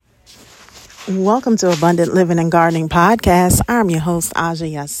Welcome to Abundant Living and Gardening Podcast. I'm your host, Aja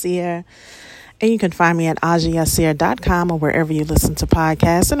Yassir, and you can find me at ajayassir.com or wherever you listen to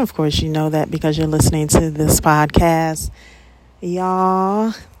podcasts. And of course, you know that because you're listening to this podcast.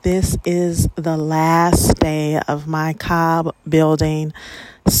 Y'all, this is the last day of my cob building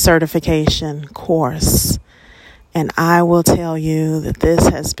certification course. And I will tell you that this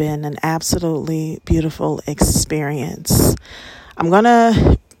has been an absolutely beautiful experience. I'm going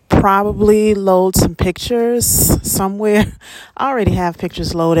to probably load some pictures somewhere. I already have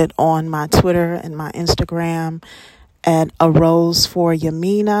pictures loaded on my Twitter and my Instagram. At A Rose for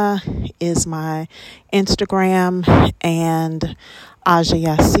Yamina is my Instagram, and Aja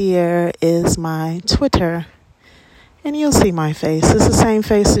Yassir is my Twitter. And you'll see my face. It's the same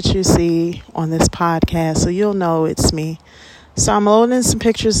face that you see on this podcast, so you'll know it's me. So I'm loading some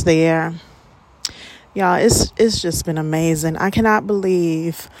pictures there. Y'all, it's just been amazing. I cannot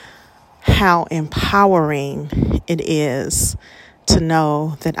believe how empowering it is to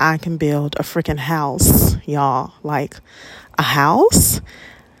know that I can build a freaking house, y'all. Like a house.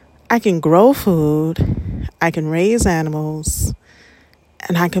 I can grow food. I can raise animals.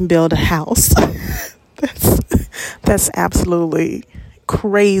 And I can build a house. That's absolutely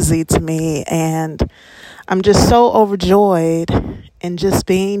crazy to me. And I'm just so overjoyed in just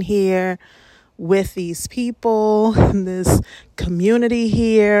being here with these people, this community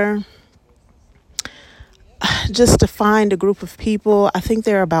here, just to find a group of people. I think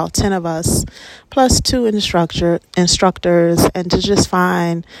there are about 10 of us, plus 2 instructors, and to just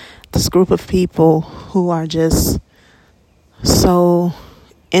find this group of people who are just so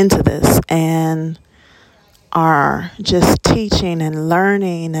into this and are just teaching and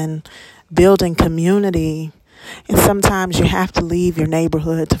learning and building community. And sometimes you have to leave your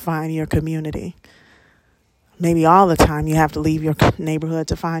neighborhood to find your community. Maybe all the time you have to leave your neighborhood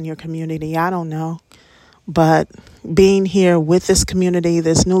to find your community. I don't know. But being here with this community,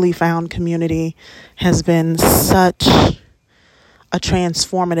 this newly found community, has been such a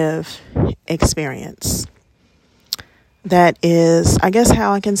transformative experience. That is, I guess,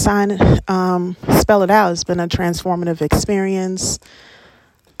 how I can spell it out. It's been a transformative experience.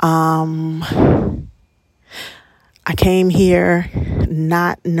 I came here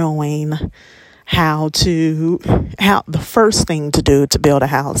not knowing how the first thing to do to build a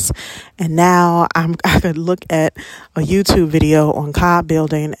house. And now I could look at a YouTube video on cob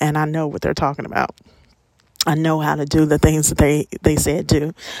building and I know what they're talking about. I know how to do the things that they said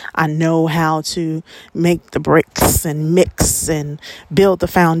do. I know how to make the bricks and mix and build the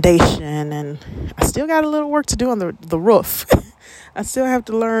foundation. And I still got a little work to do on the roof. I still have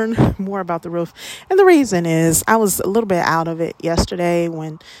to learn more about the roof. And the reason is I was a little bit out of it yesterday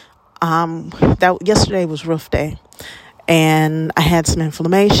when yesterday was roof day. And I had some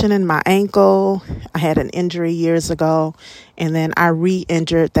inflammation in my ankle. I had an injury years ago. And then I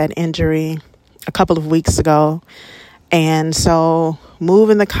re-injured that injury a couple of weeks ago. And so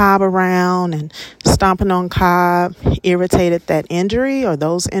moving the cob around and stomping on cob irritated that injury or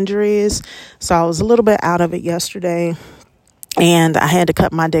those injuries. So I was a little bit out of it yesterday. And I had to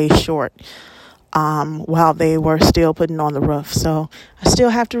cut my day short while they were still putting on the roof. So I still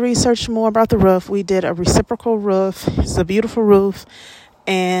have to research more about the roof. We did a reciprocal roof. It's a beautiful roof.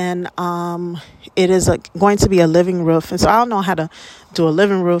 And it is going to be a living roof. And so I don't know how to do a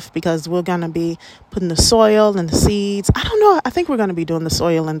living roof because we're going to be putting the soil and the seeds. I don't know. I think we're going to be doing the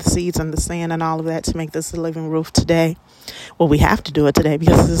soil and the seeds and the sand and all of that to make this a living roof today. Well, we have to do it today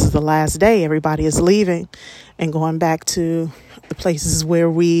because this is the last day. Everybody is leaving and going back to the places where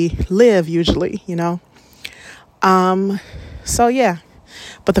we live usually, you know. So, yeah.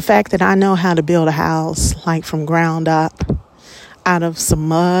 But the fact that I know how to build a house like from ground up, out of some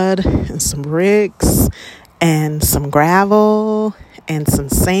mud and some bricks and some gravel and some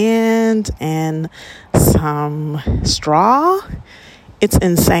sand and some straw. It's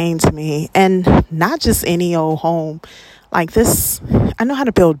insane to me. And not just any old home like this. I know how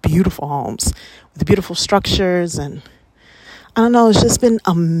to build beautiful homes with beautiful structures. And I don't know, it's just been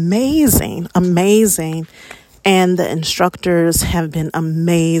amazing. And the instructors have been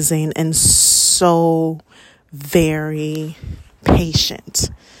amazing and so very patient.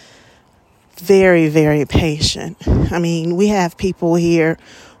 Very, very patient. I mean, we have people here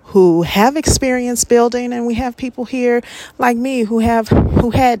who have experience building, and we have people here like me who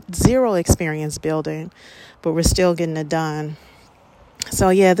had zero experience building, but we're still getting it done. So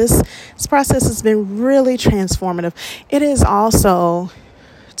yeah, this process has been really transformative. It has also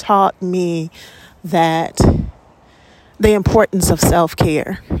taught me that the importance of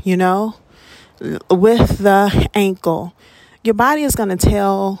self-care, you know, with the ankle. your body is going to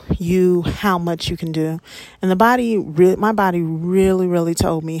tell you how much you can do. And my body really, really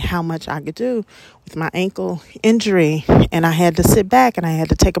told me how much I could do with my ankle injury. And I had to sit back and I had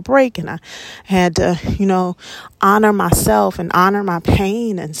to take a break and I had to, honor myself and honor my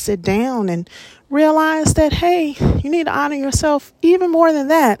pain and sit down and realize that, hey, you need to honor yourself even more than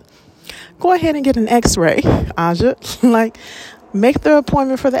that. Go ahead and get an x-ray, Aja. Make the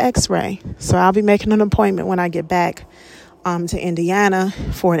appointment for the x-ray. So I'll be making an appointment when I get back to Indiana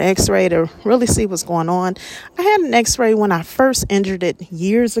for an x-ray to really see what's going on. I had an x-ray when I first injured it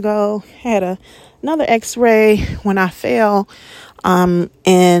years ago. I had another x-ray when I fell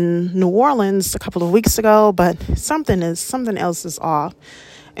in New Orleans a couple of weeks ago, but something else is off.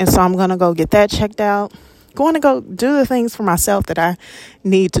 And so I'm going to go get that checked out. Going to go do the things for myself that I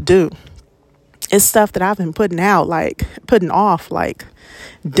need to do. It's stuff that I've been putting off, like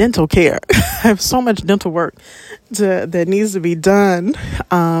dental care. I have so much dental work that needs to be done.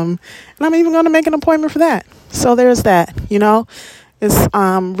 And I'm even going to make an appointment for that. So there's that, It's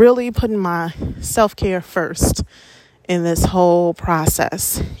really putting my self-care first in this whole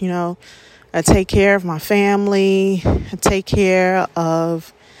process. I take care of my family. I take care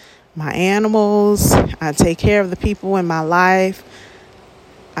of my animals. I take care of the people in my life.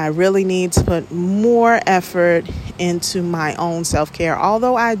 I really need to put more effort into my own self-care,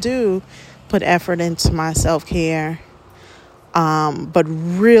 although I do put effort into my self-care, but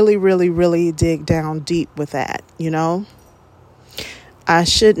really, really, really dig down deep with that, I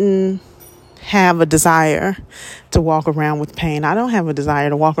shouldn't have a desire to walk around with pain. I don't have a desire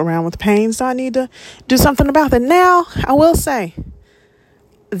to walk around with pain, so I need to do something about it. Now, I will say,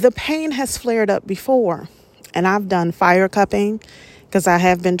 the pain has flared up before, and I've done fire cupping, because I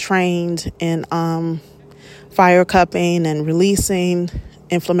have been trained in fire cupping and releasing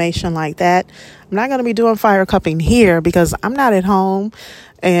inflammation like that. I'm not going to be doing fire cupping here because I'm not at home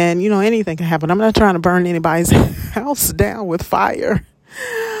and, anything can happen. I'm not trying to burn anybody's house down with fire.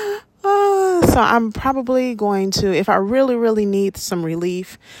 So I'm probably going to, if I really, really need some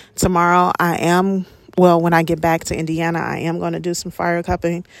relief tomorrow, when I get back to Indiana, I am going to do some fire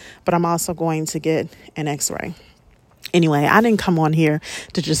cupping, but I'm also going to get an x-ray. Anyway, I didn't come on here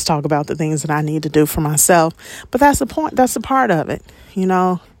to just talk about the things that I need to do for myself, but that's the point. That's a part of it,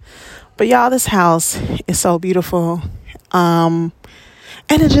 But y'all, this house is so beautiful. And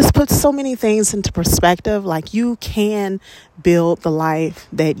it just puts so many things into perspective. Like, you can build the life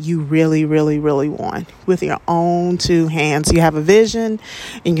that you really, really, really want with your own two hands. You have a vision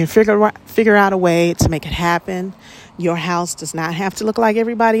and you can figure out a way to make it happen. Your house does not have to look like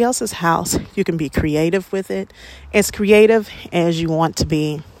everybody else's house. You can be creative with it. As creative as you want to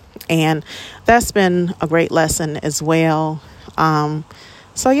be. And that's been a great lesson as well. But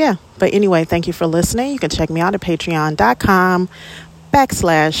anyway, thank you for listening. You can check me out at patreon.com/Aja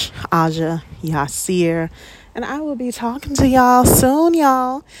Yassir. And I will be talking to y'all soon,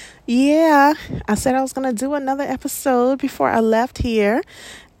 y'all. Yeah, I said I was going to do another episode before I left here.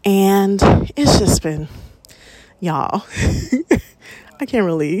 And it's just been, y'all, I can't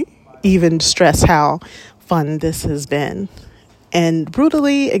really even stress how fun this has been. And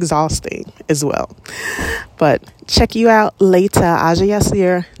brutally exhausting as well. But check you out later,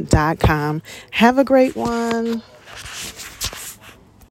 AjaYassir.com. Have a great one.